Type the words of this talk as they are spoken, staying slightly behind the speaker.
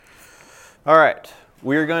All right,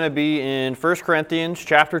 we're going to be in 1 Corinthians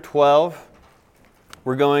chapter 12.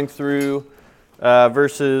 We're going through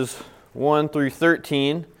verses 1 through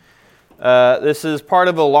 13. This is part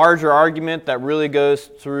of a larger argument that really goes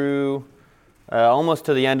through almost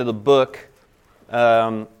to the end of the book.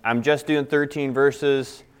 I'm just doing 13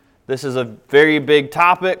 verses. This is a very big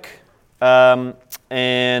topic, and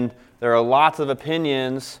there are lots of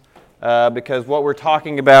opinions because what we're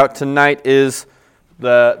talking about tonight is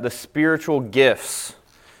the spiritual gifts.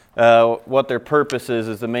 What their purpose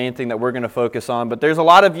is the main thing that we're going to focus on. But there's a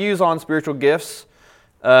lot of views on spiritual gifts,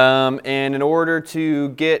 and in order to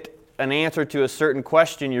get an answer to a certain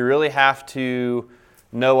question, you really have to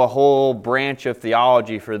know a whole branch of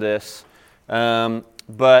theology for this.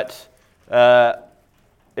 But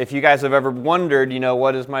if you guys have ever wondered,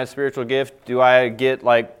 what is my spiritual gift? Do I get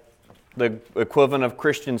like the equivalent of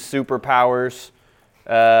Christian superpowers?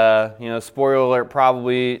 Spoiler alert,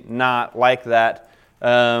 probably not like that.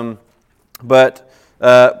 But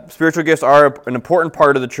spiritual gifts are an important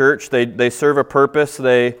part of the church. They serve a purpose.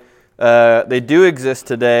 They do exist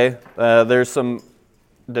today. There's some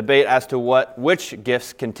debate as to which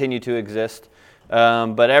gifts continue to exist.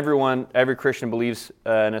 But every Christian believes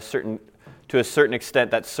to a certain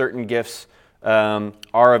extent that certain gifts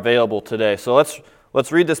are available today. So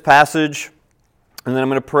let's read this passage, and then I'm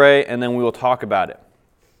going to pray, and then we will talk about it.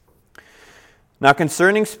 Now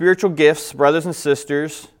concerning spiritual gifts, brothers and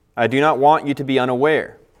sisters, I do not want you to be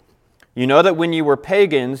unaware. You know that when you were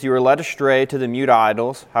pagans, you were led astray to the mute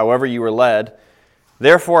idols, however you were led.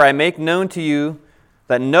 Therefore I make known to you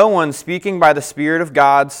that no one speaking by the Spirit of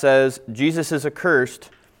God says Jesus is accursed,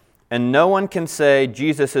 and no one can say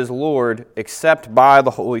Jesus is Lord except by the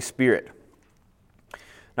Holy Spirit.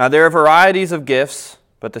 Now there are varieties of gifts,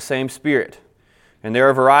 but the same Spirit. And there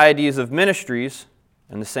are varieties of ministries,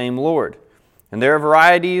 and the same Lord. And there are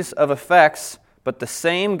varieties of effects, but the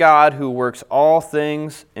same God who works all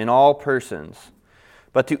things in all persons.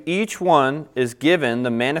 But to each one is given the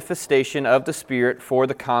manifestation of the Spirit for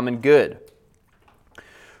the common good.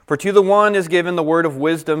 For to the one is given the word of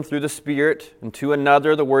wisdom through the Spirit, and to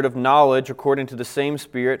another the word of knowledge according to the same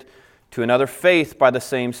Spirit, to another faith by the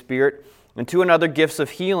same Spirit, and to another gifts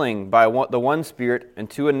of healing by the one Spirit, and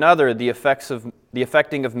to another the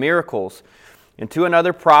effecting of miracles, and to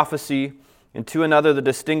another prophecy, and to another the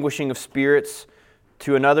distinguishing of spirits,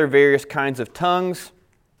 to another various kinds of tongues,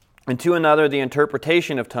 and to another the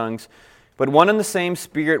interpretation of tongues. But one and the same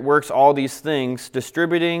Spirit works all these things,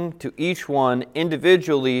 distributing to each one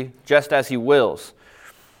individually just as He wills.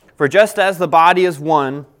 For just as the body is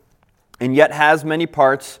one, and yet has many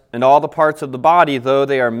parts, and all the parts of the body, though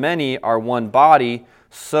they are many, are one body,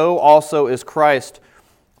 so also is Christ.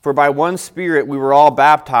 For by one Spirit we were all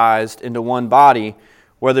baptized into one body,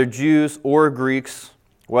 whether Jews or Greeks,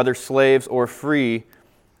 whether slaves or free,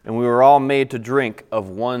 and we were all made to drink of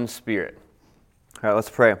one Spirit. All right,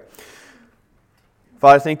 let's pray.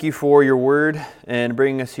 Father, thank you for your word and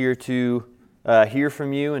bringing us here to hear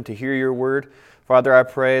from you and to hear your word. Father, I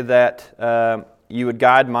pray that you would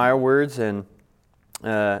guide my words and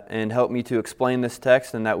help me to explain this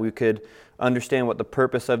text, and that we could understand what the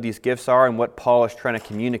purpose of these gifts are and what Paul is trying to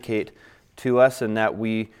communicate to us, and that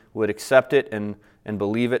we would accept it and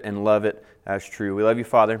believe it and love it as true. We love you,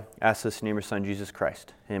 Father. Ask this in the name of your Son, Jesus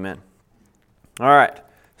Christ. Amen. All right.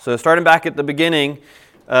 So starting back at the beginning,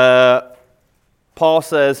 Paul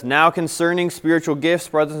says, now concerning spiritual gifts,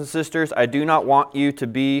 brothers and sisters, I do not want you to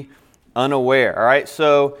be unaware. All right.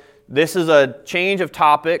 So this is a change of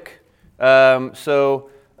topic. Before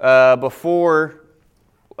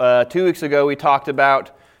 2 weeks ago, we talked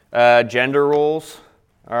about gender roles.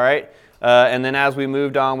 All right. And then as we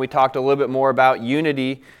moved on, we talked a little bit more about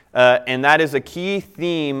unity, and that is a key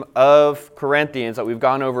theme of Corinthians that we've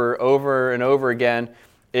gone over and over again,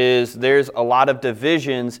 is there's a lot of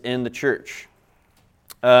divisions in the church.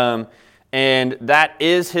 And that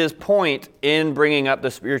is his point in bringing up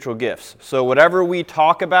the spiritual gifts. So whatever we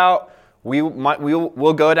talk about,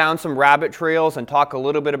 we'll go down some rabbit trails and talk a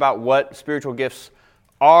little bit about what spiritual gifts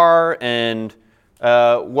are and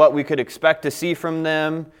what we could expect to see from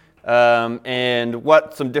them. And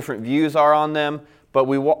what some different views are on them, but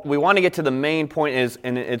we want to get to the main point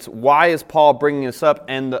it's why is Paul bringing this up?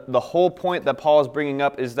 And the whole point that Paul is bringing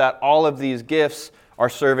up is that all of these gifts are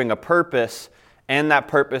serving a purpose, and that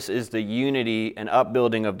purpose is the unity and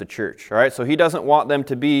upbuilding of the church. All right, so he doesn't want them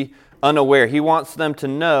to be unaware. He wants them to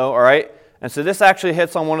know. All right, and so this actually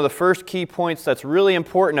hits on one of the first key points that's really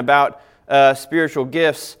important about spiritual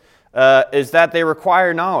gifts is that they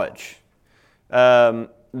require knowledge.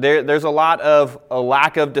 There's a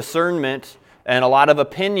lack of discernment and a lot of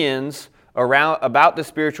opinions about the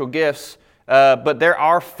spiritual gifts, but there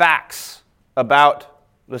are facts about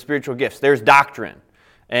the spiritual gifts. There's doctrine.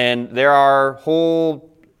 And there are whole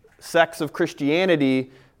sects of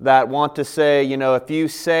Christianity that want to say, if you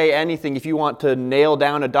say anything, if you want to nail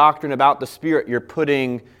down a doctrine about the Spirit, you're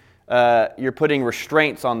putting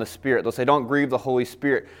restraints on the Spirit. They'll say, don't grieve the Holy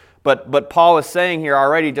Spirit. But Paul is saying here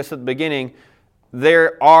already, just at the beginning,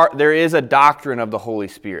 there is a doctrine of the Holy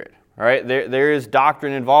Spirit. All right, there is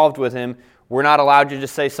doctrine involved with him. We're not allowed to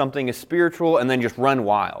just say something is spiritual and then just run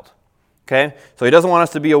wild. Okay, so he doesn't want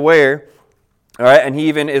us to be aware. All right, and he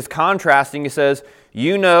even is contrasting. He says,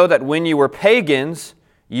 "You know that when you were pagans,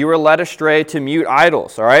 you were led astray to mute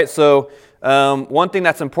idols." All right, so one thing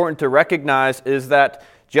that's important to recognize is that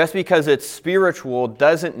just because it's spiritual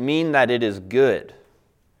doesn't mean that it is good.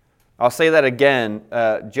 I'll say that again.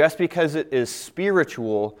 Just because it is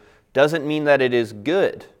spiritual doesn't mean that it is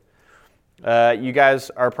good. You guys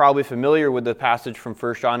are probably familiar with the passage from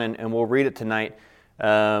 1 John, and we'll read it tonight,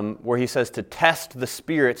 where he says to test the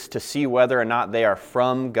spirits to see whether or not they are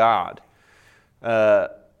from God.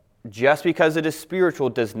 Just because it is spiritual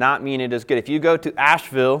does not mean it is good. If you go to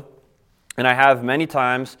Asheville, and I have many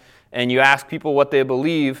times, and you ask people what they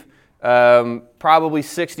believe, probably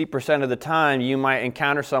 60% of the time you might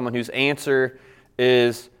encounter someone whose answer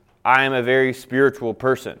is, I am a very spiritual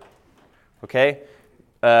person. Okay?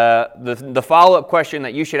 The follow-up question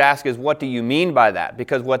that you should ask is, what do you mean by that?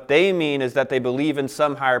 Because what they mean is that they believe in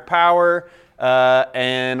some higher power,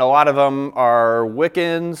 and a lot of them are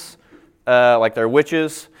Wiccans, like they're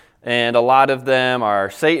witches, and a lot of them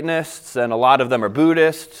are Satanists, and a lot of them are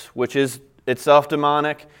Buddhists, which is itself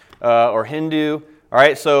demonic, or Hindu. All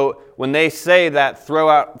right, so when they say that, throw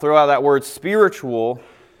out that word spiritual,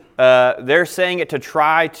 they're saying it to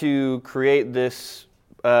try to create this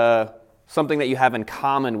something that you have in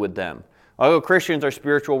common with them. Although Christians are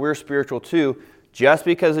spiritual, we're spiritual too. Just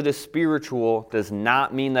because it is spiritual does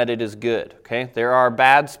not mean that it is good. Okay, there are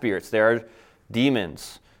bad spirits, there are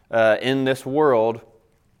demons in this world.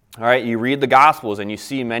 All right, you read the Gospels and you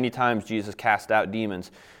see many times Jesus cast out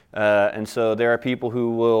demons. And so there are people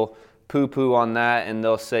who will poo-poo on that, and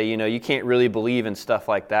they'll say, you can't really believe in stuff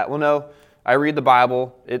like that. Well, no, I read the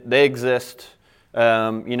Bible. They exist.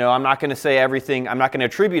 I'm not going to say everything. I'm not going to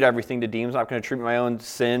attribute everything to demons. I'm not going to attribute my own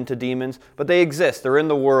sin to demons. But they exist. They're in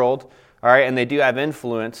the world, all right, and they do have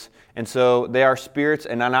influence. And so they are spirits,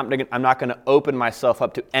 and I'm not going to open myself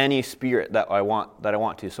up to any spirit that I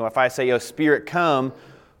want to. So if I say, spirit come,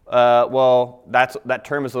 well, that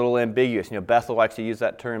term is a little ambiguous. Bethel likes to use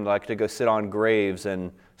that term. They like to go sit on graves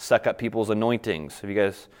and suck up people's anointings. Have you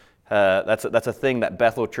guys? That's a thing that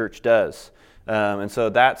Bethel Church does, and so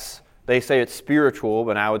they say it's spiritual,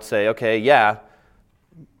 but I would say, okay, yeah,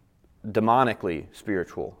 demonically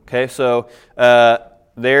spiritual. Okay, so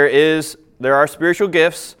there are spiritual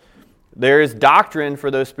gifts. There is doctrine for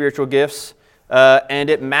those spiritual gifts. And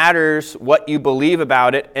it matters what you believe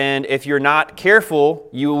about it. And if you're not careful,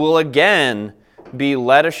 you will again be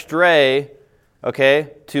led astray, okay,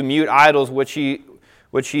 to mute idols, which he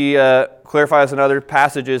clarifies in other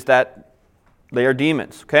passages that they are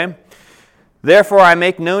demons, okay? Therefore, I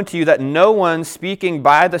make known to you that no one speaking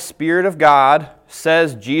by the Spirit of God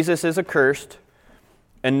says Jesus is accursed,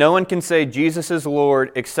 and no one can say Jesus is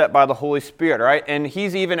Lord except by the Holy Spirit, all right? And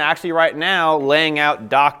he's even actually right now laying out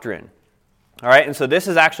doctrine. All right, and so this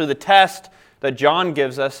is actually the test that John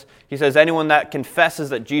gives us. He says anyone that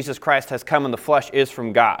confesses that Jesus Christ has come in the flesh is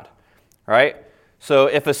from God. All right, so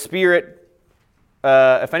if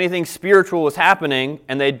if anything spiritual is happening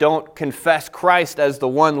and they don't confess Christ as the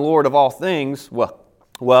one Lord of all things,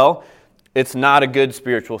 well, it's not a good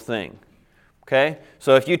spiritual thing. Okay,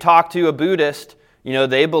 so if you talk to a Buddhist,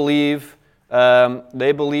 they believe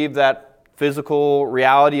that physical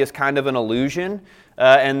reality is kind of an illusion.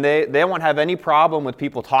 And they won't have any problem with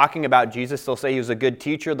people talking about Jesus. They'll say he was a good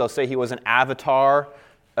teacher. They'll say he was an avatar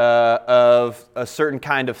of a certain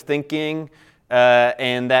kind of thinking,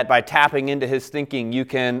 and that by tapping into his thinking, you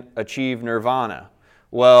can achieve nirvana.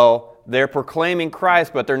 Well, they're proclaiming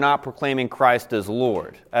Christ, but they're not proclaiming Christ as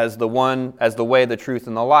Lord, as the way, the truth,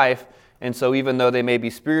 and the life. And so even though they may be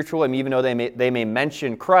spiritual, and even though they may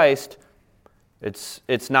mention Christ,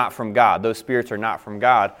 it's not from God. Those spirits are not from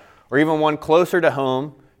God. Or even one closer to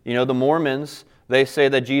home, the Mormons, they say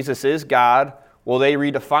that Jesus is God. Well, they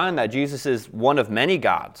redefine that. Jesus is one of many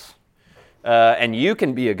gods. And you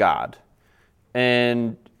can be a god.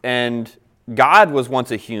 And God was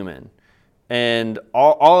once a human. And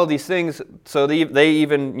all of these things, so they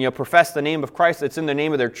even profess the name of Christ. It's in the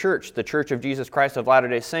name of their church, the Church of Jesus Christ of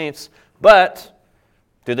Latter-day Saints. But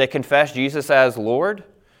do they confess Jesus as Lord?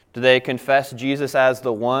 Do they confess Jesus as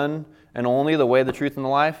the one and only, the way, the truth, and the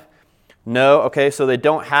life? No, okay, so they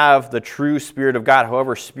don't have the true Spirit of God,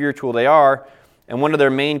 however spiritual they are. And one of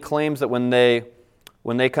their main claims that when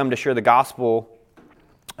they come to share the gospel,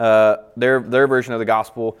 their version of the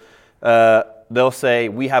gospel, they'll say,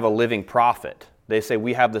 we have a living prophet. They say,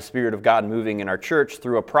 we have the Spirit of God moving in our church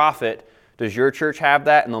through a prophet. Does your church have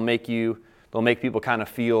that? And they'll make people kind of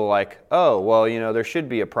feel like, oh, well, there should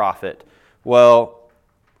be a prophet. Well,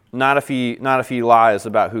 not if he lies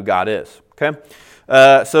about who God is. Okay?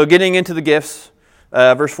 So getting into the gifts,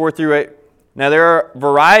 verse 4 through 8. Now there are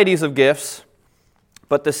varieties of gifts,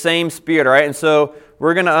 but the same Spirit, all right? And so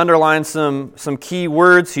we're going to underline some key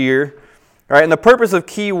words here. All right? And the purpose of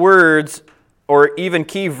key words or even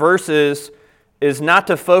key verses is not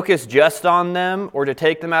to focus just on them or to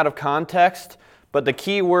take them out of context, but the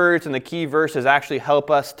key words and the key verses actually help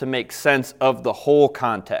us to make sense of the whole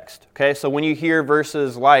context. Okay? So when you hear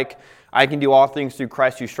verses like, I can do all things through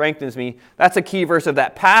Christ who strengthens me, that's a key verse of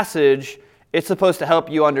that passage. It's supposed to help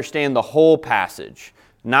you understand the whole passage,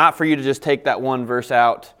 not for you to just take that one verse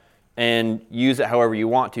out and use it however you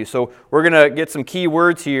want to. So we're going to get some key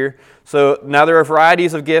words here. So now there are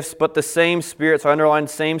varieties of gifts, but the same Spirit. So I underline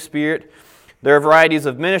same Spirit. There are varieties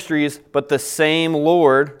of ministries, but the same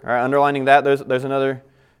Lord. All right, underlining that, there's another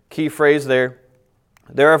key phrase there.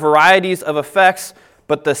 There are varieties of effects,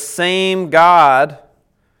 but the same God.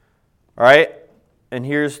 All right, and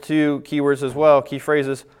here's two keywords as well, key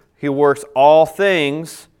phrases. He works all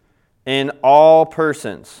things in all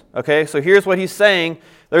persons. Okay, so here's what he's saying.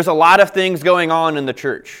 There's a lot of things going on in the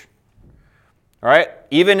church. All right,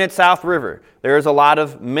 even at South River, there's a lot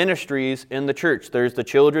of ministries in the church. There's the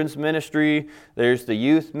children's ministry, there's the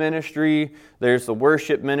youth ministry, there's the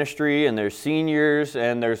worship ministry, and there's seniors,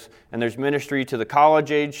 and there's ministry to the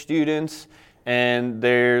college-age students, and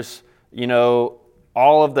there's,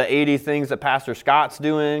 all of the 80 things that Pastor Scott's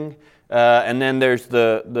doing, and then there's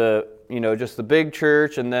the just the big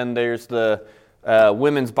church, and then there's the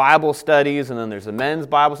women's Bible studies, and then there's the men's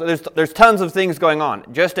Bible studies. There's tons of things going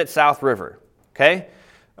on just at South River. Okay?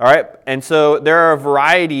 All right? And so there are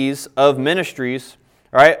varieties of ministries,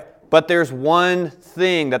 all right? But there's one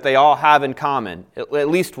thing that they all have in common, at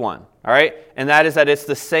least one, all right? And that is that it's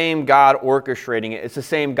the same God orchestrating it. It's the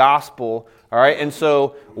same gospel, all right? And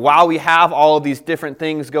so while we have all of these different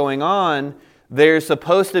things going on, there's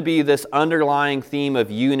supposed to be this underlying theme of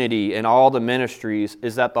unity in all the ministries,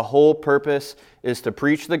 is that the whole purpose is to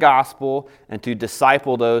preach the gospel and to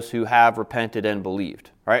disciple those who have repented and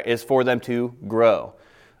believed. All right, is for them to grow.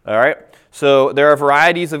 All right, so there are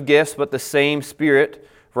varieties of gifts, but the same Spirit,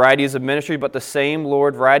 varieties of ministry, but the same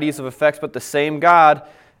Lord, varieties of effects, but the same God.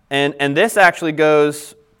 And this actually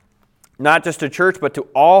goes not just to church, but to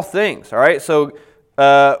all things. All right, so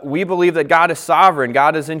we believe that God is sovereign,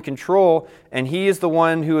 God is in control, and He is the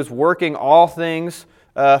one who is working all things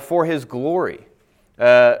for His glory.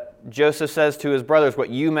 Joseph says to his brothers,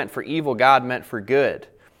 what you meant for evil, God meant for good.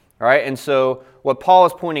 All right, and so what Paul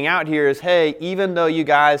is pointing out here is, hey, even though you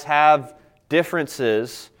guys have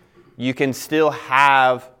differences, you can still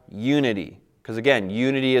have unity. Because again,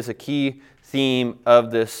 unity is a key theme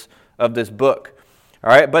of this book.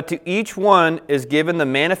 All right, but to each one is given the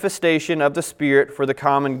manifestation of the Spirit for the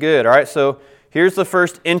common good. All right, so here's the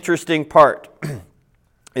first interesting part,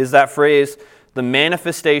 is that phrase, the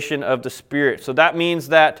manifestation of the Spirit. So that means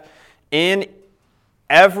that in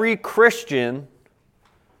every Christian,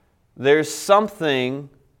 there's something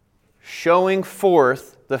showing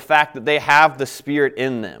forth the fact that they have the Spirit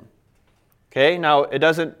in them. Okay, now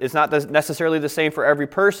it's not necessarily the same for every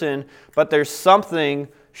person, but there's something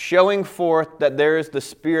showing forth that there is the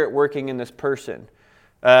Spirit working in this person.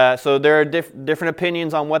 So there are different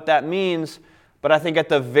opinions on what that means, but I think at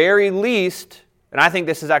the very least, and I think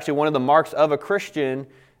this is actually one of the marks of a Christian,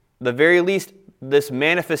 the very least, this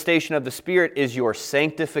manifestation of the Spirit is your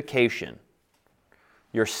sanctification.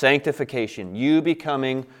 Your sanctification, you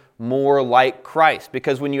becoming more like Christ.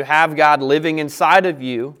 Because when you have God living inside of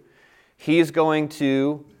you, He's going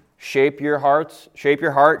to shape your heart, shape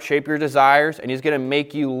your desires, and He's going to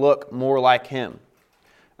make you look more like Him.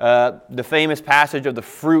 The famous passage of the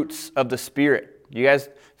fruits of the Spirit.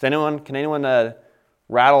 Can anyone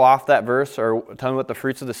rattle off that verse or tell me what the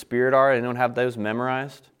fruits of the Spirit are? Anyone have those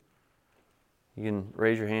memorized? You can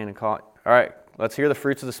raise your hand and call it. All right, let's hear the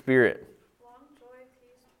fruits of the Spirit. Long joy,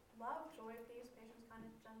 peace, love, joy, peace, patience,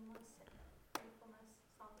 kindness, gentleness, faithfulness,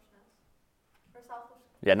 selfishness. Or selfishness.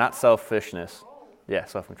 Yeah, not selfishness. Yeah,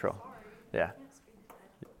 self-control. Yeah.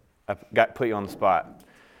 I put you on the spot.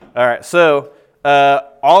 All right, so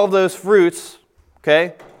all of those fruits,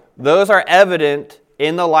 okay, those are evident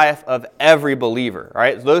in the life of every believer, all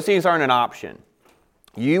right? Those things aren't an option.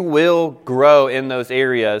 you will grow in those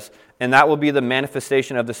areas, and that will be the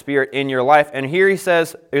manifestation of the Spirit in your life. And here he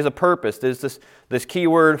says there's a purpose. There's this key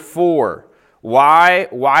word, for.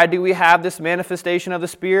 Why do we have this manifestation of the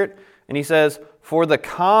Spirit? And he says, for the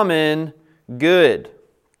common good.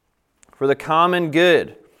 For the common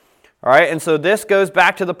good. All right, and so this goes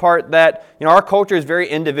back to the part that, our culture is very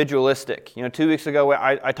individualistic. 2 weeks ago,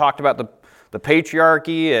 I talked about the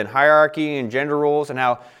patriarchy and hierarchy and gender roles and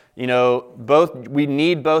how, we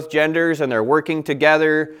need both genders and they're working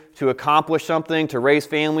together to accomplish something, to raise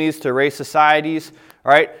families, to raise societies.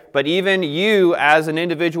 All right, but even you as an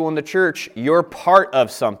individual in the church, you're part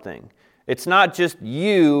of something. It's not just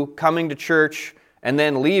you coming to church and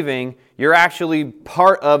then leaving. You're actually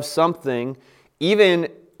part of something. Even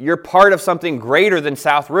you're part of something greater than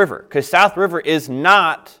South River, because South River is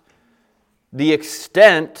not the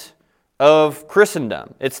extent of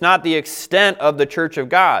Christendom. It's not the extent of the Church of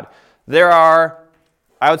God. I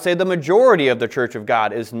would say the majority of the Church of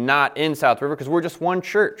God is not in South River because we're just one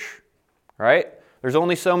church, right? There's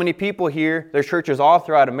only so many people here. There's churches all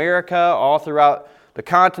throughout America, all throughout the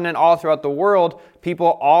continent, all throughout the world, people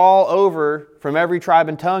all over from every tribe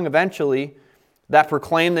and tongue eventually that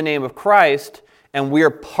proclaim the name of Christ, and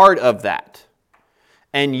we're part of that.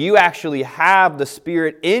 And you actually have the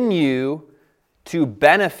Spirit in you to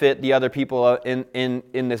benefit the other people in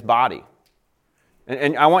this body.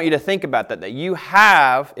 And I want you to think about that you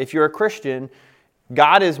have, if you're a Christian,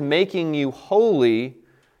 God is making you holy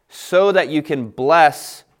so that you can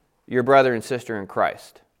bless your brother and sister in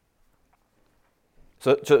Christ.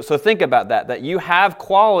 So think about that you have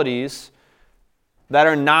qualities that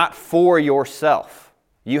are not for yourself.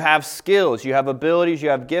 You have skills, you have abilities, you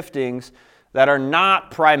have giftings that are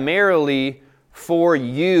not primarily for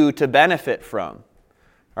you to benefit from.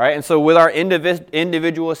 All right, and so with our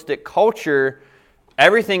individualistic culture,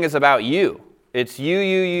 everything is about you. It's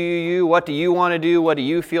you. What do you want to do? What do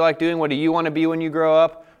you feel like doing? What do you want to be when you grow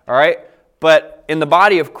up? All right, but in the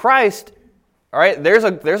body of Christ, all right, there's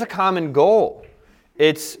a common goal.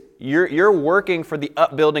 It's you're working for the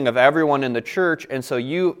upbuilding of everyone in the church, and so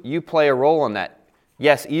you play a role in that.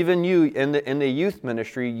 Yes, even you in the youth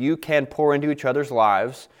ministry, you can pour into each other's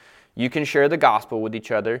lives. You can share the gospel with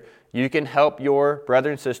each other. You can help your brother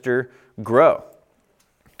and sister grow.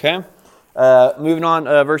 Okay? Moving on,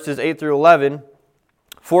 verses 8 through 11.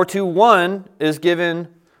 For to one is given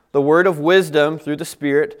the word of wisdom through the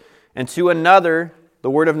Spirit, and to another the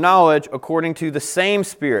word of knowledge according to the same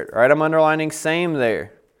Spirit. All right, I'm underlining same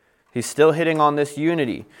there. He's still hitting on this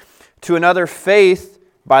unity. To another faith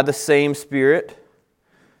by the same Spirit.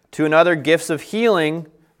 To another gifts of healing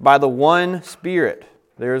by the one Spirit.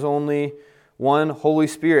 There is only one Holy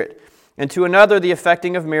Spirit. And to another the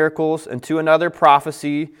effecting of miracles, and to another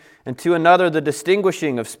prophecy, and to another the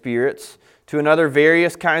distinguishing of spirits, to another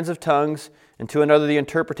various kinds of tongues, and to another the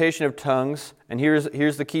interpretation of tongues. And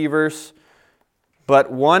here's the key verse.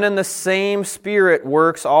 But one and the same Spirit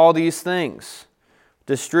works all these things,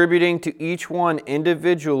 distributing to each one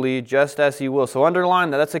individually just as He will. So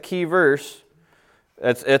underline that. That's a key verse.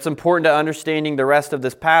 It's important to understanding the rest of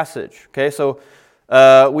this passage. Okay, so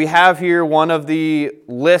we have here one of the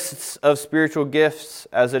lists of spiritual gifts,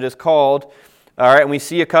 as it is called. All right, and we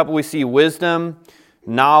see a couple. We see wisdom,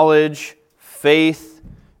 knowledge, faith,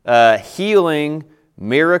 healing,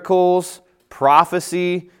 miracles,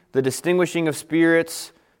 prophecy, the distinguishing of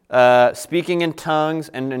spirits, speaking in tongues,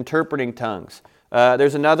 and interpreting tongues.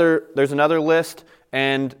 There's another list,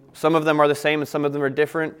 and some of them are the same and some of them are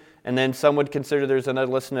different. And then some would consider there's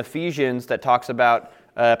another list in Ephesians that talks about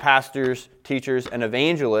pastors, teachers, and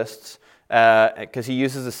evangelists, because he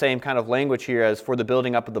uses the same kind of language here as for the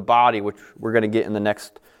building up of the body, which we're going to get in the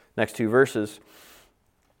next two verses.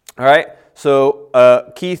 All right,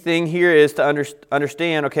 so key thing here is to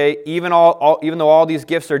understand, okay, even though all these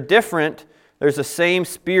gifts are different, there's the same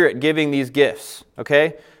Spirit giving these gifts,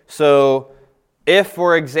 okay? So if,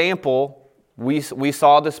 for example, we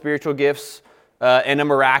saw the spiritual gifts in a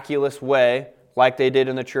miraculous way, like they did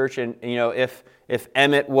in the church, and if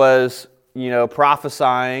Emmett was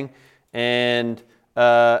prophesying and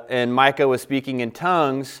Micah was speaking in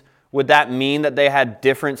tongues, would that mean that they had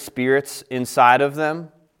different spirits inside of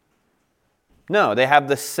them? No, they would have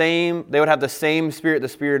the same Spirit, the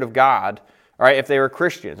Spirit of God, all right, if they were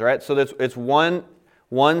Christians, all right? So it's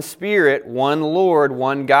one Spirit, one Lord,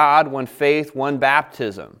 one God, one faith, one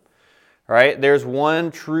baptism. All right, there's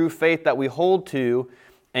one true faith that we hold to,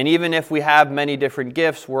 and even if we have many different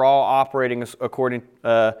gifts, we're all operating according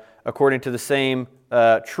to the same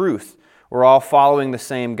truth. We're all following the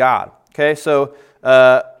same God. Okay, so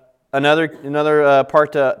another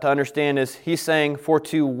part to understand is he's saying, for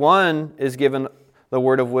to one is given the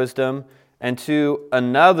word of wisdom, and to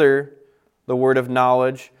another the word of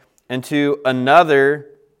knowledge, and to another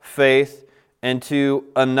faith, and to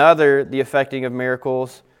another the effecting of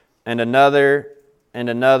miracles, and another, and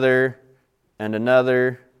another, and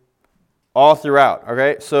another, all throughout.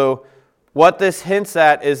 Okay, so what this hints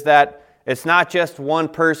at is that it's not just one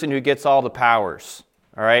person who gets all the powers.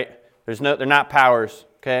 All right, they're not powers.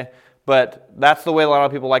 Okay, but that's the way a lot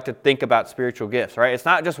of people like to think about spiritual gifts. Right, it's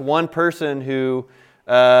not just one person who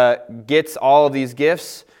gets all of these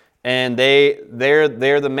gifts, and they're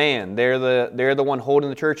the man. They're the one holding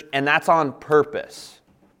the church, and that's on purpose.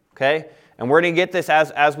 Okay, and we're going to get this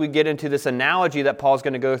as we get into this analogy that Paul's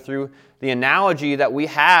going to go through. The analogy that we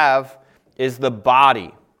have is the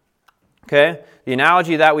body. Okay? The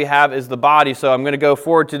analogy that we have is the body. So I'm going to go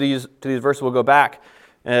forward to these verses. We'll go back.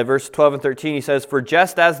 Verse 12 and 13, he says, "For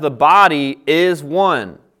just as the body is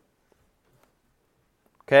one."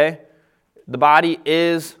 Okay? The body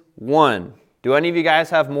is one. Do any of you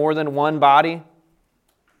guys have more than one body?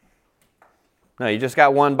 No, you just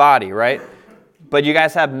got one body, right? But you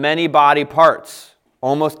guys have many body parts,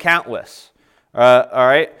 almost countless. All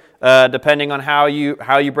right? Depending on how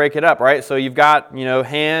you break it up, right? So you've got,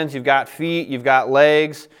 hands, you've got feet, you've got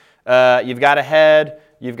legs, you've got a head,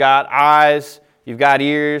 you've got eyes, you've got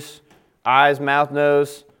ears, eyes, mouth,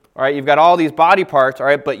 nose. All right, you've got all these body parts, all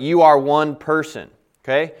right, but you are one person,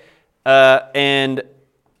 okay? And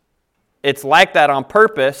it's like that on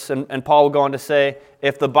purpose, and Paul will go on to say,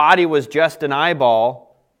 if the body was just an eyeball,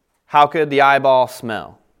 how could the eyeball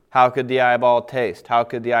smell? How could the eyeball taste? How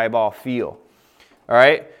could the eyeball feel? All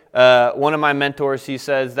right? One of my mentors, he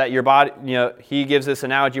says that your body, he gives this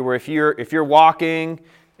analogy where if you're walking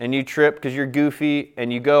and you trip because you're goofy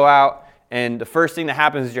and you go out and the first thing that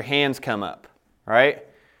happens is your hands come up, all right?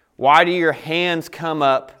 Why do your hands come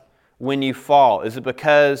up when you fall? Is it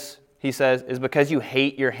because, he says, is it because you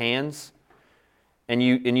hate your hands and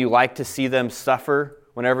you like to see them suffer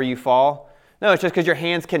whenever you fall? No, it's just because your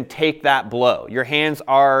hands can take that blow. Your hands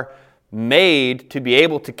are made to be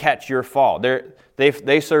able to catch your fall.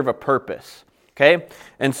 They serve a purpose, okay?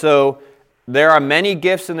 And so there are many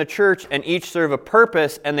gifts in the church, and each serve a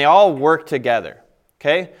purpose, and they all work together,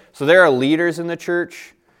 okay? So there are leaders in the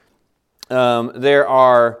church. There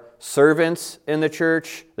are servants in the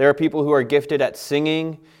church. There are people who are gifted at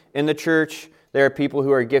singing in the church. There are people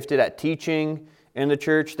who are gifted at teaching in the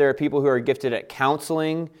church. There are people who are gifted at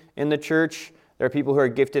counseling in the church. There are people who are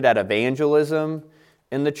gifted at evangelism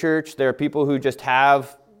in the church. There are people who just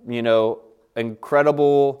have,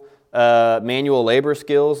 incredible manual labor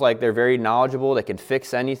skills, like they're very knowledgeable, they can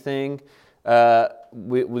fix anything.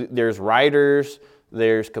 There's writers,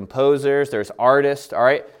 there's composers, there's artists, all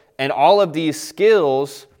right? And all of these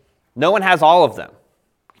skills, no one has all of them.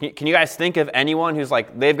 Can you guys think of anyone who's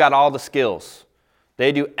like, they've got all the skills?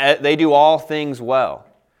 They do all things well.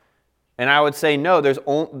 And I would say, no,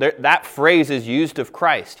 that phrase is used of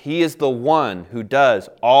Christ. He is the one who does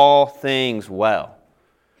all things well.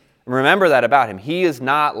 Remember that about him. He is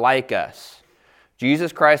not like us.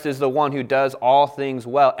 Jesus Christ is the one who does all things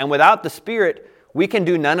well. And without the Spirit, we can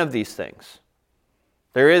do none of these things.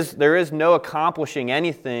 There is no accomplishing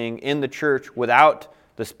anything in the church without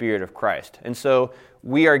the Spirit of Christ. And so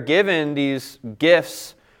we are given these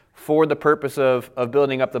gifts for the purpose of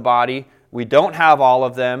building up the body. We don't have all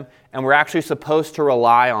of them, and we're actually supposed to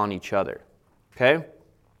rely on each other. Okay?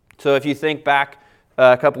 So if you think back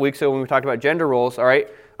a couple weeks ago when we talked about gender roles, all right,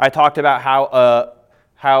 I talked about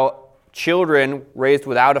how children raised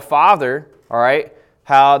without a father, all right,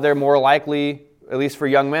 how they're more likely, at least for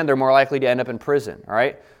young men, they're more likely to end up in prison, all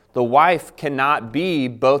right? The wife cannot be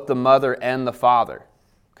both the mother and the father,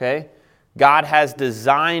 okay? God has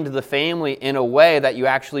designed the family in a way that you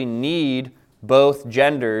actually need both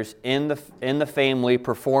genders in the family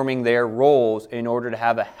performing their roles in order to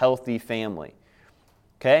have a healthy family,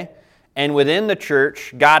 okay? And within the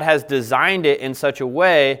church, God has designed it in such a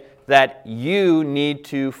way that you need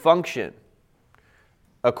to function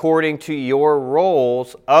according to your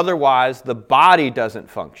roles. Otherwise, the body doesn't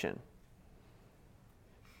function.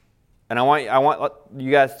 And I want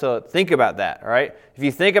you guys to think about that, all right? If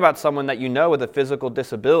you think about someone that you know with a physical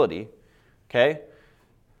disability, okay,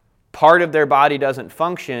 part of their body doesn't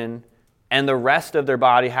function, and the rest of their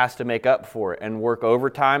body has to make up for it and work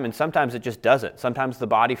overtime, and sometimes it just doesn't. Sometimes the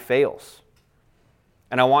body fails.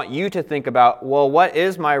 And I want you to think about, well, what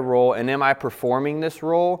is my role, and am I performing this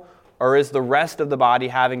role, or is the rest of the body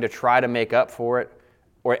having to try to make up for it,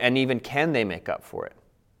 and even can they make up for it?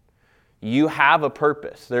 You have a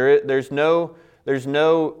purpose. The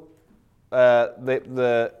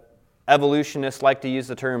evolutionists like to use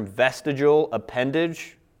the term vestigial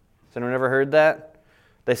appendage. Has anyone ever heard that?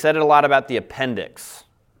 they said it a lot about the appendix.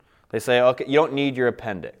 They say, okay, you don't need your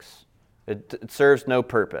appendix. It serves no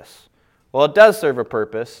purpose. Well, it does serve a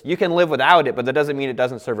purpose. You can live without it, but that doesn't mean it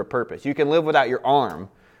doesn't serve a purpose. You can live without your arm,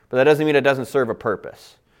 but that doesn't mean it doesn't serve a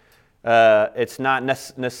purpose. It's not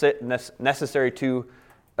necessary to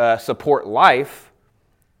support life,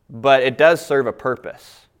 but it does serve a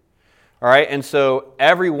purpose. All right, and so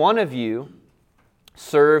every one of you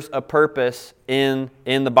serves a purpose in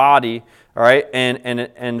the body, all right,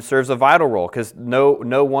 and serves a vital role, because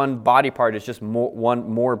no one body part is just more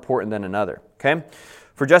important than another. Okay,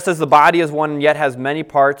 for just as the body is one yet has many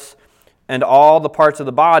parts, and all the parts of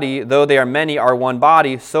the body, though they are many, are one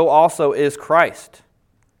body, so also is Christ.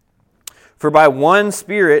 For by one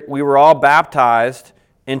Spirit we were all baptized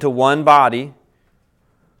into one body.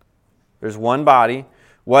 There's one body,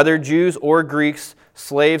 whether Jews or Greeks,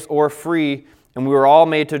 slaves or free, and we were all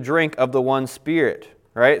made to drink of the one Spirit.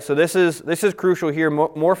 Right? So this is crucial here,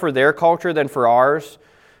 more for their culture than for ours.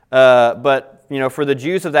 But for the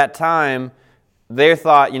Jews of that time, they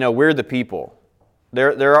thought, we're the people.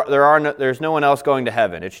 There's no one else going to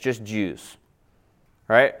heaven. It's just Jews.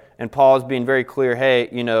 Right? And Paul is being very clear. Hey,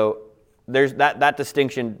 there's that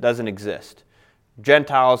distinction doesn't exist.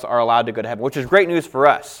 Gentiles are allowed to go to heaven, which is great news for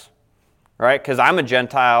us. Right? Because I'm a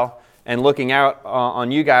Gentile. And looking out on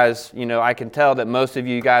you guys, I can tell that most of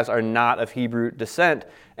you guys are not of Hebrew descent.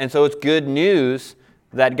 And so it's good news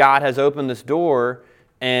that God has opened this door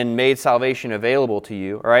and made salvation available to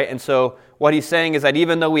you. All right. And so what he's saying is that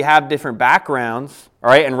even though we have different backgrounds, all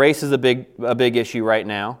right, and race is a big issue right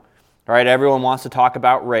now. All right. Everyone wants to talk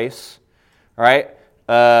about race. All right.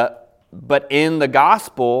 But in the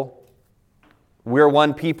gospel, we're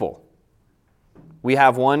one people. We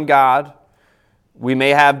have one God. We may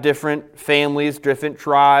have different families, different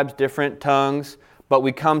tribes, different tongues, but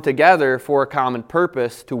we come together for a common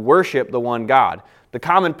purpose to worship the one God. The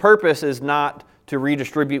common purpose is not to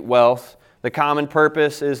redistribute wealth. The common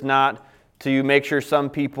purpose is not to make sure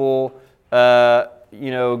some people,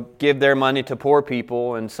 give their money to poor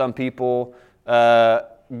people, and some people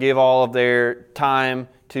give all of their time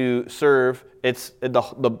to serve. It's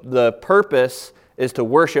the purpose is to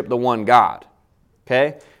worship the one God.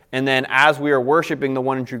 Okay. And then as we are worshiping the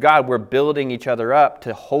one and true God, we're building each other up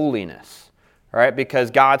to holiness, all right?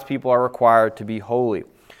 Because God's people are required to be holy.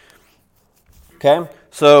 Okay?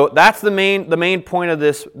 So that's the main point of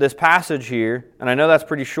this passage here, and I know that's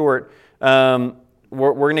pretty short. We're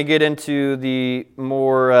going to get into the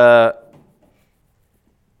more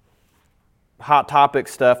hot topic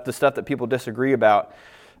stuff, the stuff that people disagree about.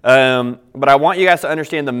 But I want you guys to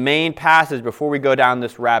understand the main passage before we go down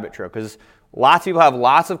this rabbit trail, because lots of people have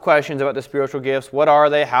lots of questions about the spiritual gifts. What are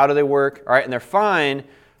they? How do they work? All right, and they're fine.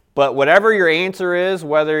 But whatever your answer is,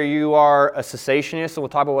 whether you are a cessationist, and we'll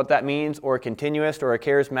talk about what that means, or a continuist, or a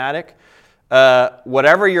charismatic,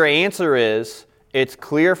 whatever your answer is, it's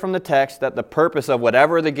clear from the text that the purpose of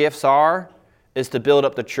whatever the gifts are is to build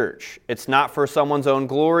up the church. It's not for someone's own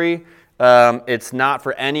glory. It's not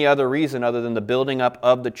for any other reason other than the building up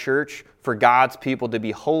of the church for God's people to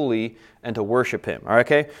be holy and to worship Him. All right,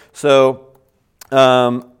 okay? So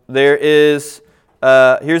there is,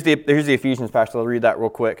 here's the Ephesians passage. I'll read that real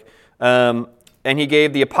quick. And He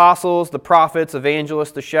gave the apostles, the prophets,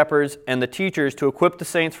 evangelists, the shepherds, and the teachers to equip the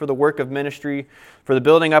saints for the work of ministry, for the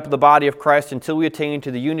building up of the body of Christ until we attain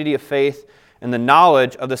to the unity of faith and the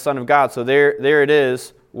knowledge of the Son of God. So there it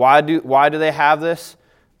is. Why do they have this?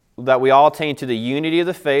 That we all attain to the unity of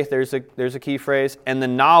the faith, there's a key phrase, and the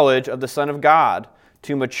knowledge of the Son of God,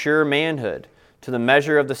 to mature manhood, to the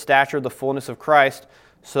measure of the stature of the fullness of Christ,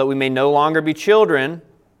 so that we may no longer be children,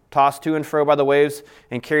 tossed to and fro by the waves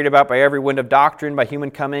and carried about by every wind of doctrine, by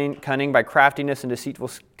human cunning, by craftiness and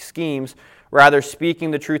deceitful schemes. Rather,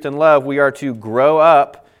 speaking the truth in love, we are to grow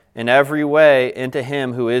up in every way into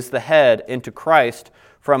Him who is the head, into Christ,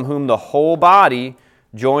 from whom the whole body,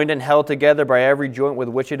 joined and held together by every joint with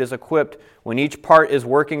which it is equipped, when each part is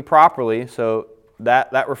working properly. So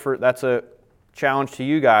that's a challenge to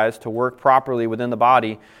you guys to work properly within the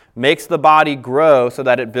body, makes the body grow so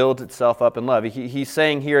that it builds itself up in love. He's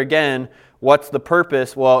saying here again, what's the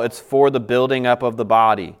purpose? Well, it's for the building up of the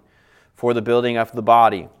body. For the building up of the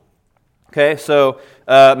body. Okay, so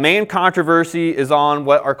main controversy is on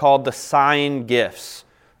what are called the sign gifts.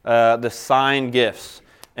 The sign gifts.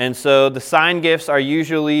 And so the sign gifts are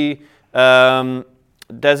usually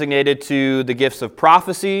designated to the gifts of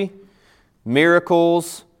prophecy,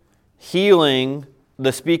 miracles, healing,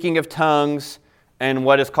 the speaking of tongues, and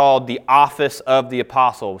what is called the office of the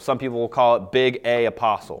apostle. Some people will call it big A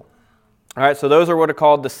apostle. All right, so those are what are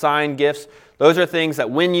called the sign gifts. Those are things that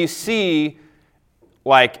when you see,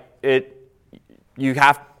 like, it, you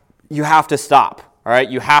have to stop. All right,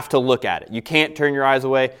 you have to look at it. You can't turn your eyes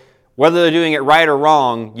away. Whether they're doing it right or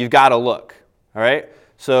wrong, you've got to look. All right.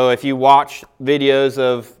 So if you watch videos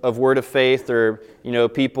of Word of Faith, or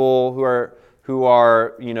people who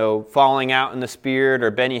are falling out in the Spirit,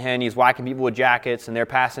 or Benny Hinn, he's whacking people with jackets and they're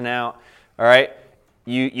passing out. All right,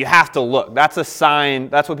 you have to look. That's a sign.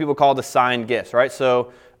 That's what people call the sign gifts. Right.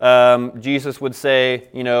 So Jesus would say,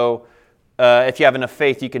 if you have enough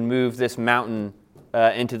faith, you can move this mountain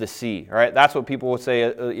into the sea. All right, that's what people would say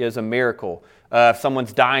is a miracle. If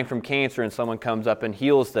someone's dying from cancer and someone comes up and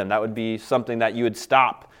heals them, that would be something that you would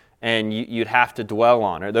stop and you'd have to dwell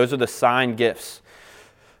on. Or those are the sign gifts.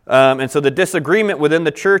 And so the disagreement within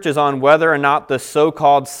the church is on whether or not the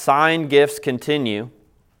so-called sign gifts continue,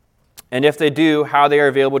 and if they do, how they are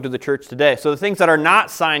available to the church today. So the things that are not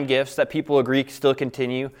sign gifts that people agree still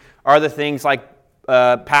continue are the things like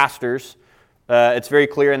pastors. It's very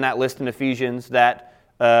clear in that list in Ephesians that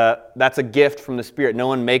that's a gift from the Spirit. No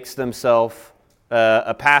one makes themselves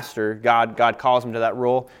a pastor. God calls them to that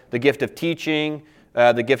role. The gift of teaching,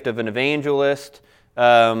 the gift of an evangelist,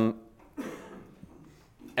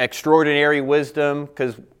 extraordinary wisdom,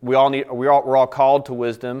 because we're all called to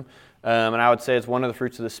wisdom, and I would say it's one of the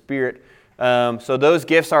fruits of the Spirit. So those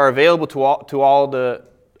gifts are available to all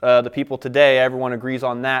the people today. Everyone agrees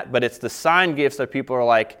on that, but it's the sign gifts that people are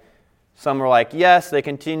like. Some are like, yes, they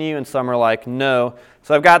continue, and some are like, no.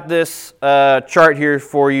 So I've got this chart here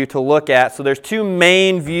for you to look at. So there's two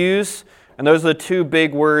main views, and those are the two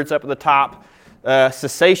big words up at the top.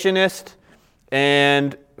 Cessationist,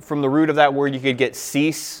 and from the root of that word you could get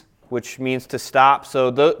cease, which means to stop.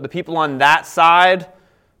 So the people on that side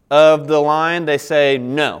of the line, they say,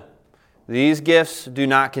 no, these gifts do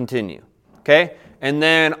not continue. Okay? And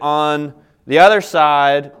then on the other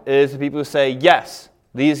side is the people who say, yes,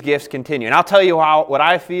 these gifts continue. And I'll tell you what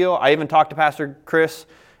I feel. I even talked to Pastor Chris,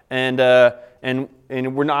 and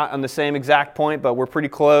we're not on the same exact point, but we're pretty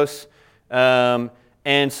close. And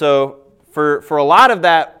so for a lot of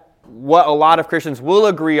that, what a lot of Christians will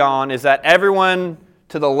agree on is that everyone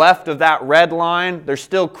to the left of that red line, they're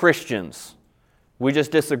still Christians. We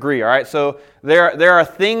just disagree, all right? So there are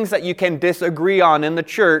things that you can disagree on in the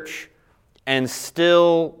church and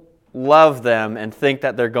still love them and think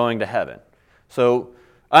that they're going to heaven. So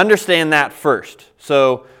understand that first.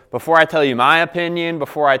 So before I tell you my opinion,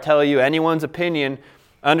 before I tell you anyone's opinion,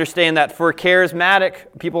 understand that for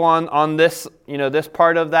charismatic people on this, this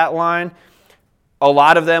part of that line, a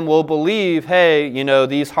lot of them will believe, hey,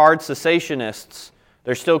 these hard cessationists,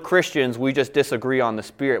 they're still Christians, we just disagree on the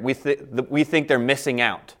Spirit. We think they're missing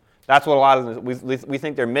out. That's what a lot of them, we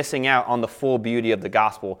think they're missing out on the full beauty of the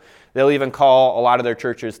gospel. They'll even call a lot of their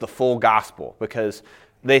churches the full gospel because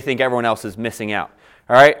they think everyone else is missing out.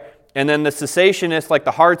 All right? And then the cessationist, like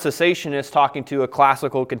the hard cessationist talking to a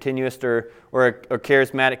classical continuist or a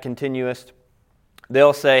charismatic continuist,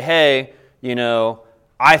 they'll say, hey,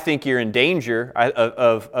 I think you're in danger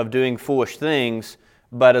of doing foolish things,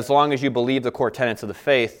 but as long as you believe the core tenets of the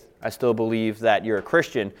faith, I still believe that you're a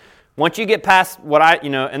Christian. Once you get past what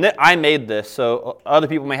I made this, so other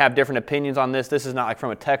people may have different opinions on this. This is not like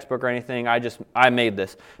from a textbook or anything. I made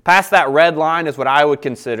this. Past that red line is what I would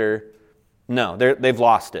consider, no, they've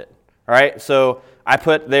lost it. All right? So I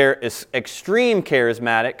put there is extreme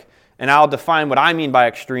charismatic, and I'll define what I mean by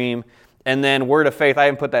extreme. And then word of faith, I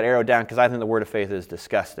even put that arrow down because I think the word of faith is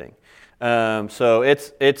disgusting. So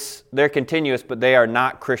they're continuous, but they are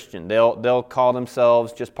not Christian. They'll call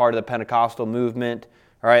themselves just part of the Pentecostal movement.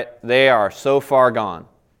 All right, they are so far gone.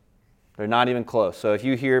 They're not even close. So if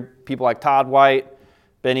you hear people like Todd White,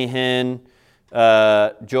 Benny Hinn,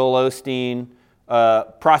 Joel Osteen,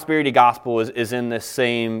 prosperity gospel is in this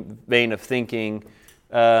same vein of thinking.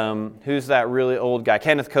 Who's that really old guy?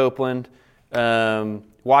 Kenneth Copeland.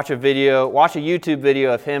 Watch a YouTube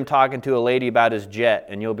video of him talking to a lady about his jet,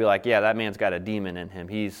 and you'll be like, yeah, that man's got a demon in him.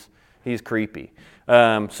 He's creepy.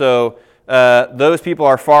 Those people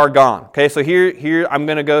are far gone. Okay, so here I'm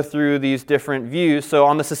going to go through these different views. So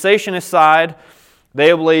on the cessationist side,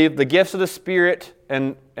 they believe the gifts of the Spirit,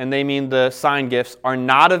 and they mean the sign gifts, are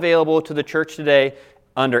not available to the church today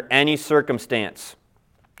under any circumstance.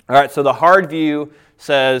 All right, so the hard view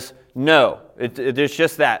says no. It's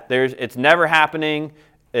just that. It's never happening.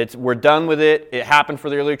 We're done with it. It happened for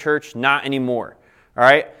the early church, not anymore. All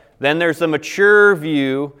right? Then there's the mature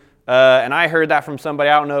view, and I heard that from somebody.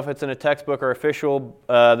 I don't know if it's in a textbook or official.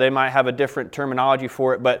 They might have a different terminology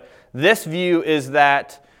for it. But this view is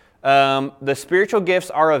that the spiritual gifts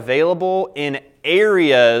are available in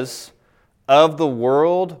areas of the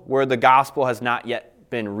world where the gospel has not yet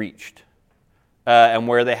been reached and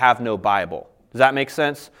where they have no Bible. Does that make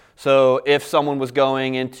sense? So if someone was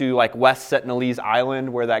going into like West Sentinelese Island,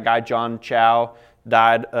 where that guy John Chow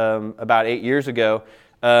died about 8 years ago,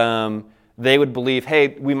 they would believe, hey,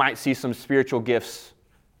 we might see some spiritual gifts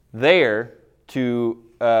there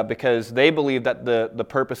because they believe that the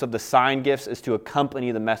purpose of the sign gifts is to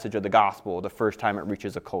accompany the message of the gospel the first time it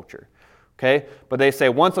reaches a culture. Okay? But they say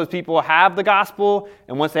once those people have the gospel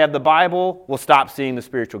and once they have the Bible, we'll stop seeing the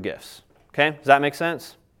spiritual gifts. Okay? Does that make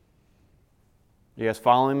sense? You guys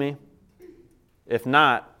following me? If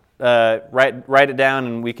not, write it down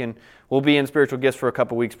and we'll be in spiritual gifts for a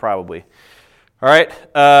couple weeks probably. All right?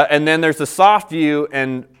 And then there's the soft view,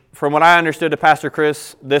 and from what I understood to Pastor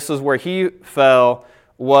Chris, this is where he fell,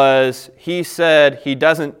 was he said he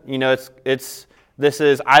doesn't,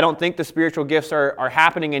 I don't think the spiritual gifts are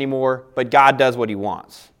happening anymore, but God does what he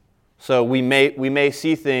wants. So we may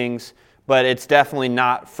see things, but it's definitely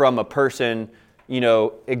not from a person,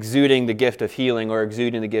 exuding the gift of healing or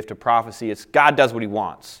exuding the gift of prophecy. It's God does what he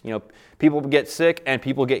wants. People get sick and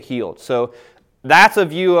people get healed. So that's a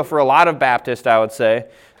view for a lot of Baptists, I would say.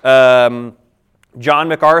 John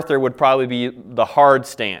MacArthur would probably be the hard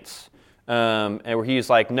stance, and where he's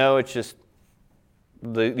like, no, it's just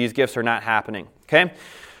these gifts are not happening. Okay?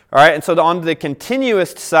 All right, and so on the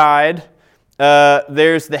continuist side,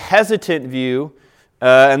 there's the hesitant view,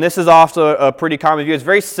 and this is also a pretty common view. It's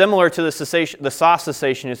very similar to the soft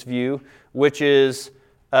cessationist view, which is,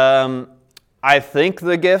 I think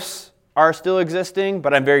the gifts are still existing,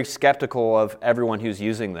 but I'm very skeptical of everyone who's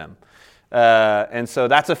using them. And so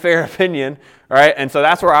that's a fair opinion, all right? And so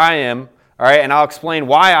that's where I am, all right? And I'll explain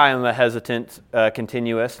why I am a hesitant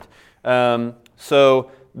continuist.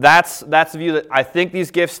 So that's the view that I think these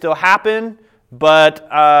gifts still happen,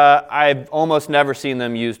 but I've almost never seen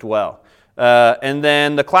them used well. And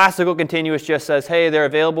then the classical continuist just says, hey, they're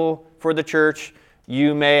available for the church.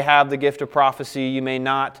 You may have the gift of prophecy, you may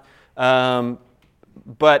not.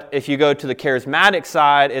 But if you go to the charismatic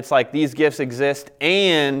side, it's like these gifts exist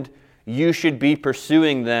and you should be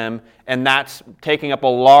pursuing them, and that's taking up a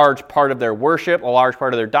large part of their worship, a large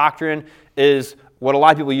part of their doctrine, is what a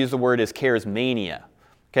lot of people use the word is charismania.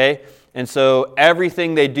 Okay? And so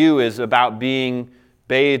everything they do is about being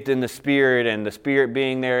bathed in the Spirit and the Spirit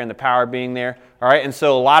being there and the power being there. All right? And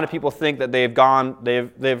so a lot of people think that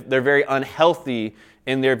they're very unhealthy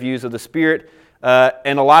in their views of the Spirit,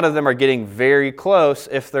 and a lot of them are getting very close,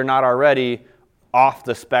 if they're not already, off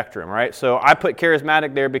the spectrum, right? So I put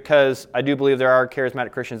charismatic there because I do believe there are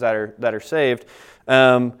charismatic Christians that are saved,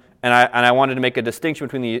 and I wanted to make a distinction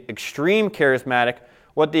between the extreme charismatic.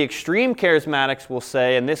 What the extreme charismatics will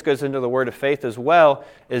say, and this goes into the word of faith as well,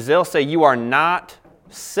 is they'll say you are not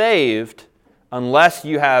saved unless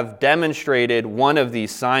you have demonstrated one of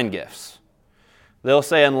these sign gifts. They'll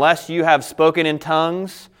say unless you have spoken in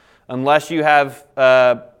tongues, unless you have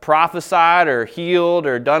prophesied or healed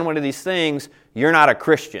or done one of these things, you're not a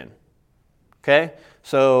Christian. Okay?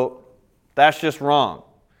 So that's just wrong.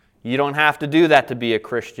 You don't have to do that to be a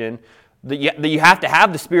Christian. You have to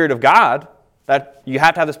have the Spirit of God. You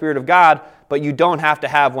have to have the Spirit of God, but you don't have to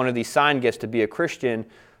have one of these sign gifts to be a Christian.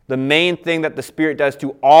 The main thing that the Spirit does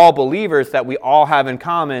to all believers that we all have in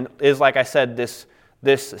common is, like I said, this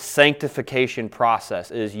sanctification process,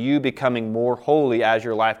 is you becoming more holy as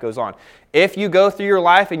your life goes on. If you go through your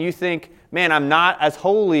life and you think, man, I'm not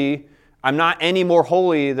any more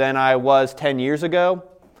holy than I was 10 years ago,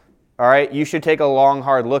 all right, you should take a long,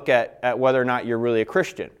 hard look at whether or not you're really a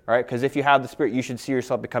Christian, all right? Because if you have the Spirit, you should see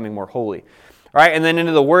yourself becoming more holy. All right, and then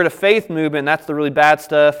into the Word of Faith movement, that's the really bad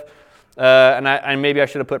stuff, and maybe I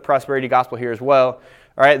should have put prosperity gospel here as well.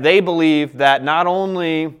 All right, they believe that not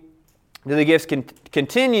only do the gifts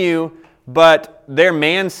continue, but they're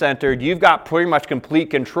man-centered. You've got pretty much complete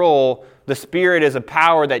control. The Spirit is a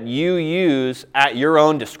power that you use at your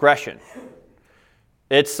own discretion.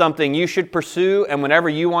 It's something you should pursue, and whenever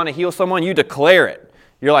you want to heal someone, you declare it.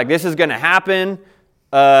 You're like, this is going to happen.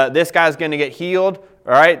 This guy's going to get healed.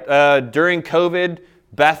 All right. During COVID,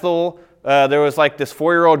 Bethel, there was like this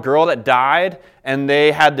 4-year-old girl that died, and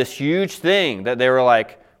they had this huge thing that they were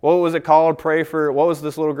like, what was it called? What was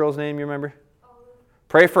this little girl's name, you remember? Olive.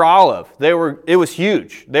 Pray for Olive. It was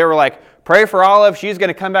huge. They were like, pray for Olive, she's going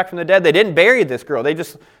to come back from the dead. They didn't bury this girl. They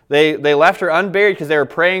left her unburied because they were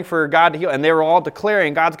praying for God to heal, and they were all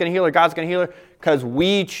declaring, God's going to heal her, God's going to heal her, because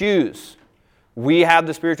we choose. We have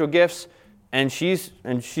the spiritual gifts, and she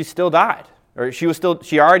still died. Or she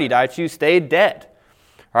already died. She stayed dead.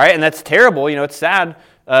 All right, and that's terrible. It's sad.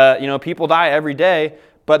 People die every day.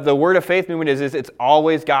 But the Word of Faith movement is it's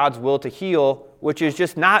always God's will to heal, which is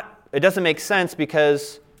just not, it doesn't make sense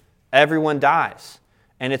because everyone dies.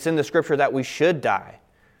 And it's in the Scripture that we should die.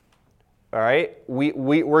 All right?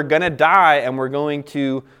 We're going to die, and we're going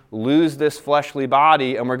to lose this fleshly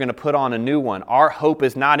body, and we're going to put on a new one. Our hope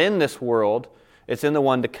is not in this world. It's in the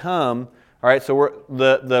one to come. All right? So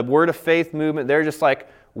the Word of Faith movement, they're just like,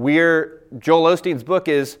 Joel Osteen's book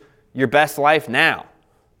is Your Best Life Now.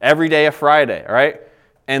 Every day of Friday, all right?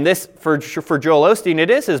 And this, for Joel Osteen, it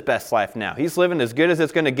is his best life now. He's living as good as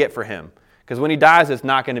it's going to get for him. Because when he dies, it's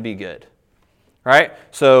not going to be good. All right?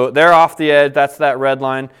 So they're off the edge. That's that red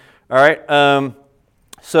line. All right?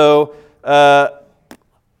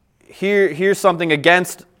 Here's something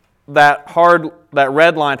against that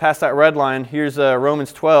red line, past that red line. Here's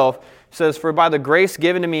Romans 12. It says, "For by the grace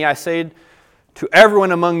given to me, I say to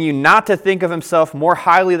everyone among you not to think of himself more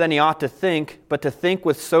highly than he ought to think, but to think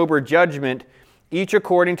with sober judgment, each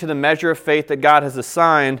according to the measure of faith that God has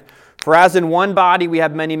assigned. For as in one body we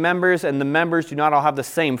have many members, and the members do not all have the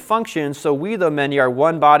same function, so we, though many, are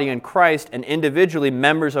one body in Christ, and individually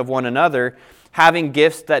members of one another, having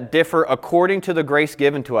gifts that differ according to the grace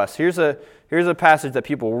given to us." Here's a passage that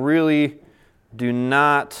people really do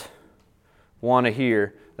not want to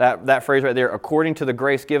hear. That phrase right there, according to the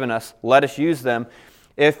grace given us, let us use them.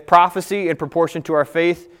 If prophecy in proportion to our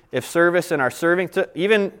faith, if service in our serving,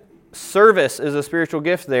 even service is a spiritual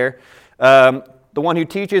gift there. The one who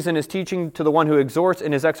teaches in his teaching, to the one who exhorts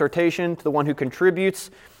in his exhortation, to the one who contributes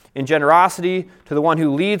in generosity, to the one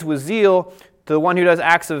who leads with zeal, to the one who does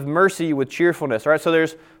acts of mercy with cheerfulness. All right, so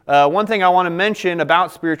there's one thing I want to mention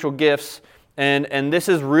about spiritual gifts, and this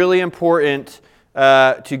is really important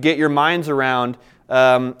to get your minds around.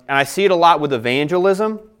 And I see it a lot with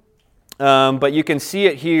evangelism, but you can see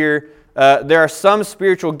it here. There are some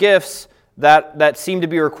spiritual gifts that seem to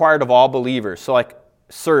be required of all believers. So like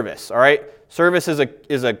service, all right? Service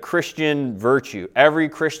is a Christian virtue. Every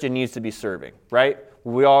Christian needs to be serving, right?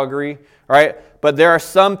 We all agree, all right? But there are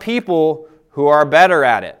some people who are better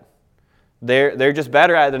at it. They're just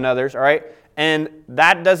better at it than others, all right? And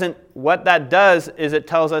what that does is it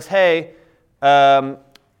tells us, hey,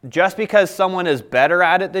 just because someone is better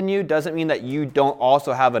at it than you doesn't mean that you don't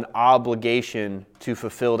also have an obligation to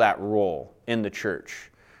fulfill that role in the church.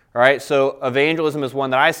 All right, so evangelism is one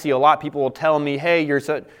that I see a lot. People will tell me, hey,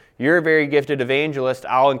 you're a very gifted evangelist.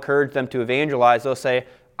 I'll encourage them to evangelize. They'll say,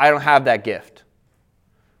 I don't have that gift.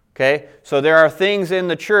 Okay, so there are things in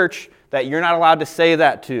the church that you're not allowed to say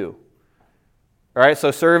that to. All right,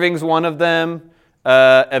 so serving's one of them.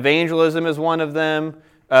 Evangelism is one of them.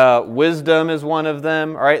 Wisdom is one of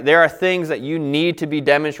them. All right, there are things that you need to be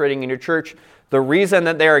demonstrating in your church. The reason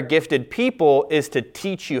that they are gifted people is to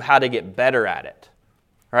teach you how to get better at it.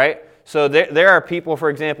 All right, so there are people, for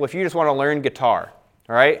example, if you just want to learn guitar,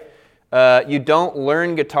 all right, you don't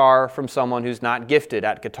learn guitar from someone who's not gifted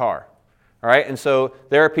at guitar. All right, and so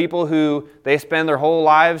there are people who they spend their whole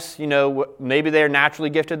lives, maybe they're naturally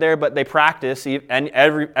gifted there, but they practice, and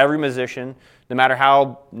every musician, no matter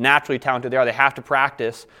how naturally talented they are, they have to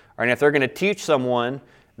practice. And if they're going to teach someone,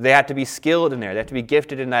 they have to be skilled in there. They have to be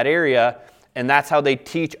gifted in that area, and that's how they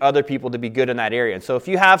teach other people to be good in that area. And so if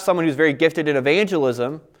you have someone who's very gifted in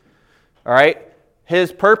evangelism, all right,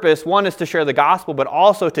 his purpose, one, is to share the gospel, but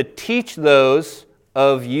also to teach those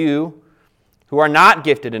of you who are not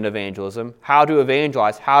gifted in evangelism how to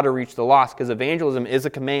evangelize, how to reach the lost, because evangelism is a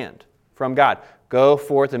command from God. Go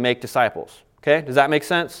forth and make disciples. Okay, does that make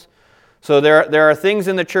sense? So there are things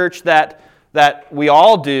in the church that we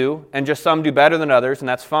all do, and just some do better than others, and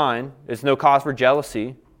that's fine. There's no cause for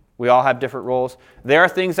jealousy. We all have different roles. There are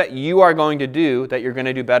things that you are going to do that you're going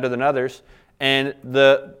to do better than others, and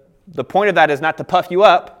the point of that is not to puff you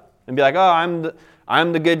up and be like, oh,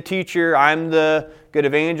 I'm the good teacher, I'm the good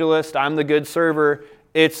evangelist, I'm the good server.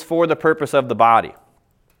 It's for the purpose of the body.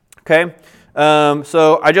 Okay?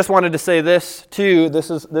 So I just wanted to say this too.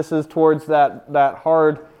 This is towards that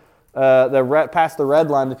hard. Past the red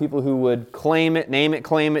line, the people who would claim it, name it,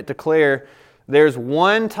 claim it, declare. There's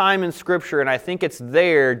one time in Scripture, and I think it's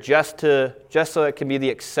there just so it can be the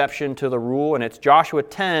exception to the rule, and it's Joshua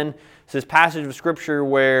 10. It's this passage of Scripture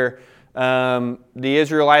where the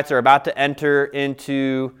Israelites are about to enter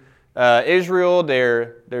into Israel.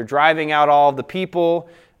 They're driving out all of the people,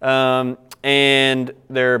 and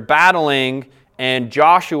they're battling. And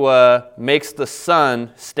Joshua makes the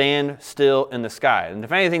sun stand still in the sky. And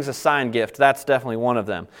if anything's a sign gift, that's definitely one of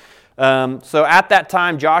them. So at that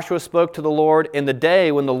time, Joshua spoke to the Lord in the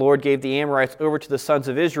day when the Lord gave the Amorites over to the sons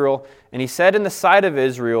of Israel. And he said in the sight of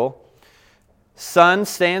Israel, sun,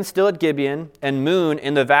 stand still at Gibeon, and moon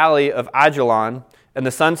in the valley of Ajalon. And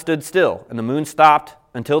the sun stood still, and the moon stopped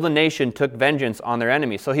until the nation took vengeance on their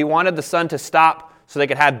enemies. So he wanted the sun to stop so they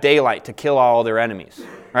could have daylight to kill all their enemies,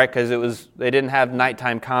 right? Because they didn't have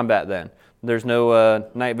nighttime combat then. There's no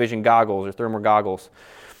night vision goggles or thermal goggles.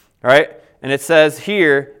 All right? And it says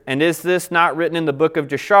here, "And is this not written in the book of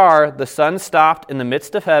Jashar? The sun stopped in the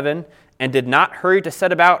midst of heaven and did not hurry to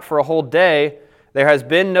set about for a whole day. There has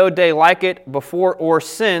been no day like it before or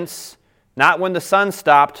since, not when the sun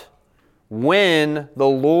stopped, when the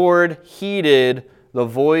Lord heeded the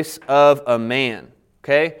voice of a man."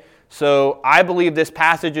 Okay? So I believe this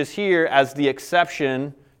passage is here as the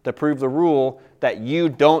exception to prove the rule that you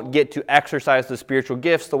don't get to exercise the spiritual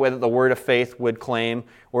gifts the way that the Word of Faith would claim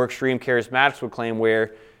or extreme charismatics would claim,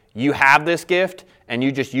 where you have this gift and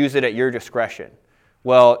you just use it at your discretion.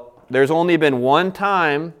 Well, there's only been one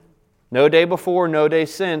time, no day before, no day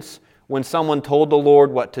since, when someone told the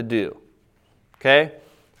Lord what to do. Okay?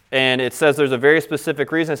 And it says there's a very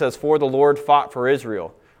specific reason. It says, "For the Lord fought for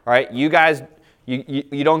Israel." All right? You guys,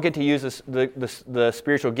 you don't get to use the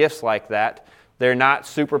spiritual gifts like that. They're not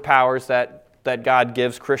superpowers that God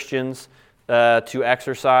gives Christians to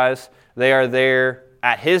exercise. They are there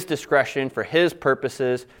at His discretion for His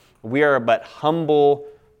purposes. We are but humble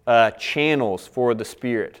channels for the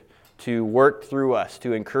Spirit to work through us,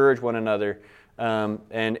 to encourage one another,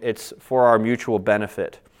 and it's for our mutual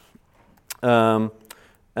benefit. Just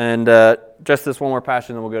this one more passage,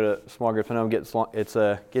 and then we'll go to small groups. I know it's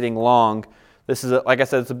getting long. This is, like I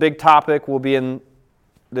said, it's a big topic. We'll be in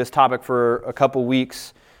this topic for a couple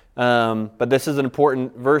weeks. But this is an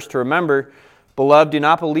important verse to remember. "Beloved, do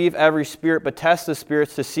not believe every spirit, but test the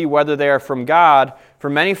spirits to see whether they are from God. For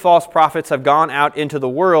many false prophets have gone out into the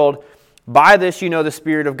world. By this you know the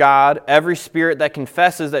Spirit of God. Every spirit that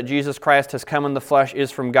confesses that Jesus Christ has come in the flesh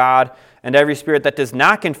is from God, and every spirit that does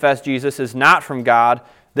not confess Jesus is not from God.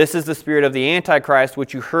 This is the spirit of the Antichrist,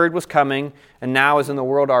 which you heard was coming, and now is in the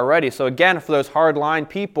world already." So again, for those hard-line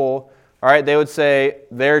people, all right, they would say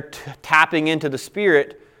they're tapping into the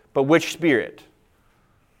Spirit, but which Spirit?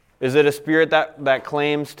 Is it a spirit that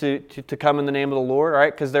claims to come in the name of the Lord? All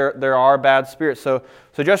right, because there are bad spirits. So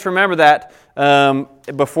just remember that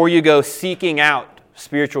before you go seeking out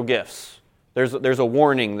spiritual gifts. There's a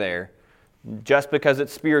warning there. Just because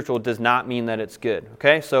it's spiritual does not mean that it's good.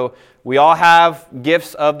 Okay, so we all have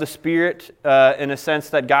gifts of the Spirit in a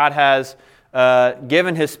sense that God has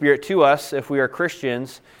given His Spirit to us if we are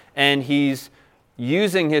Christians, and He's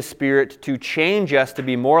using His Spirit to change us to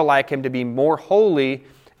be more like Him, to be more holy.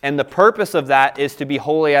 And the purpose of that is to be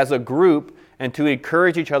holy as a group and to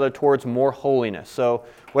encourage each other towards more holiness. So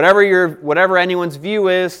whatever anyone's view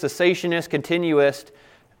is, cessationist, continuist,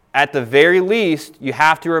 at the very least, you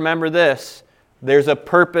have to remember this. There's a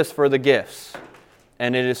purpose for the gifts,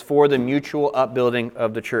 and it is for the mutual upbuilding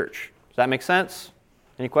of the church. Does that make sense?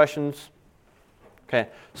 Any questions? Okay.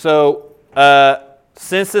 So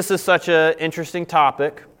since this is such an interesting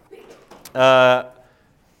topic,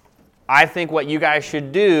 I think what you guys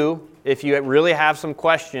should do, if you really have some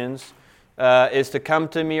questions, is to come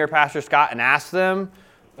to me or Pastor Scott and ask them,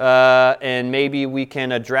 and maybe we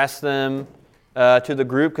can address them to the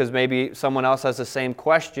group, because maybe someone else has the same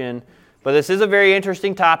question. But this is a very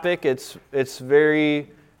interesting topic. It's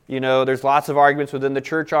very, there's lots of arguments within the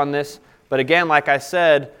church on this. But again, like I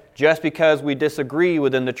said, just because we disagree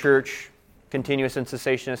within the church, continuous and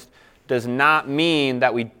cessationist, does not mean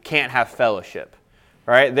that we can't have fellowship.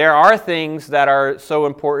 All right? There are things that are so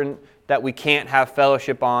important that we can't have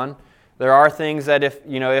fellowship on. There are things that if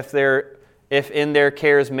in their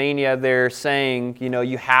charismania they're saying,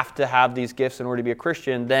 you have to have these gifts in order to be a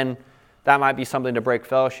Christian, then that might be something to break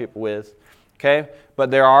fellowship with. Okay?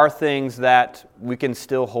 But there are things that we can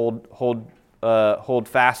still hold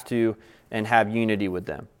fast to and have unity with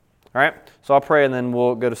them. All right? So I'll pray and then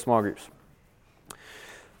we'll go to small groups.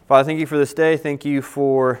 Father, thank you for this day. Thank you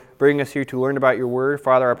for bringing us here to learn about your word.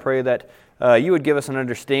 Father, I pray that you would give us an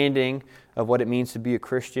understanding of what it means to be a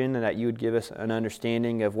Christian, and that you would give us an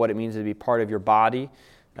understanding of what it means to be part of your body,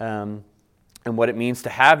 and what it means to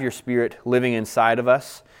have your Spirit living inside of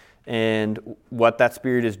us, and what that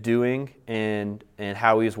Spirit is doing, and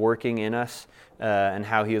how He is working in us, and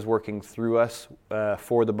how He is working through us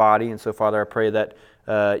for the body. And so, Father, I pray that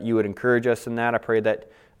you would encourage us in that. I pray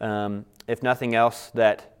that if nothing else,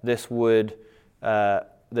 that this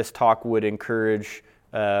talk would encourage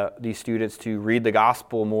these students to read the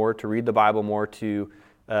gospel more, to read the Bible more, to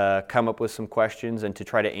come up with some questions and to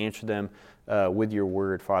try to answer them with your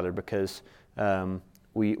word, Father, because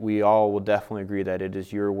we all will definitely agree that it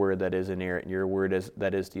is your word that is inerrant, your word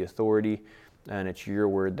that is the authority, and it's your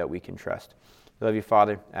word that we can trust. I love you,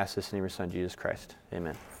 Father. I ask this in your Son, Jesus Christ.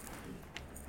 Amen.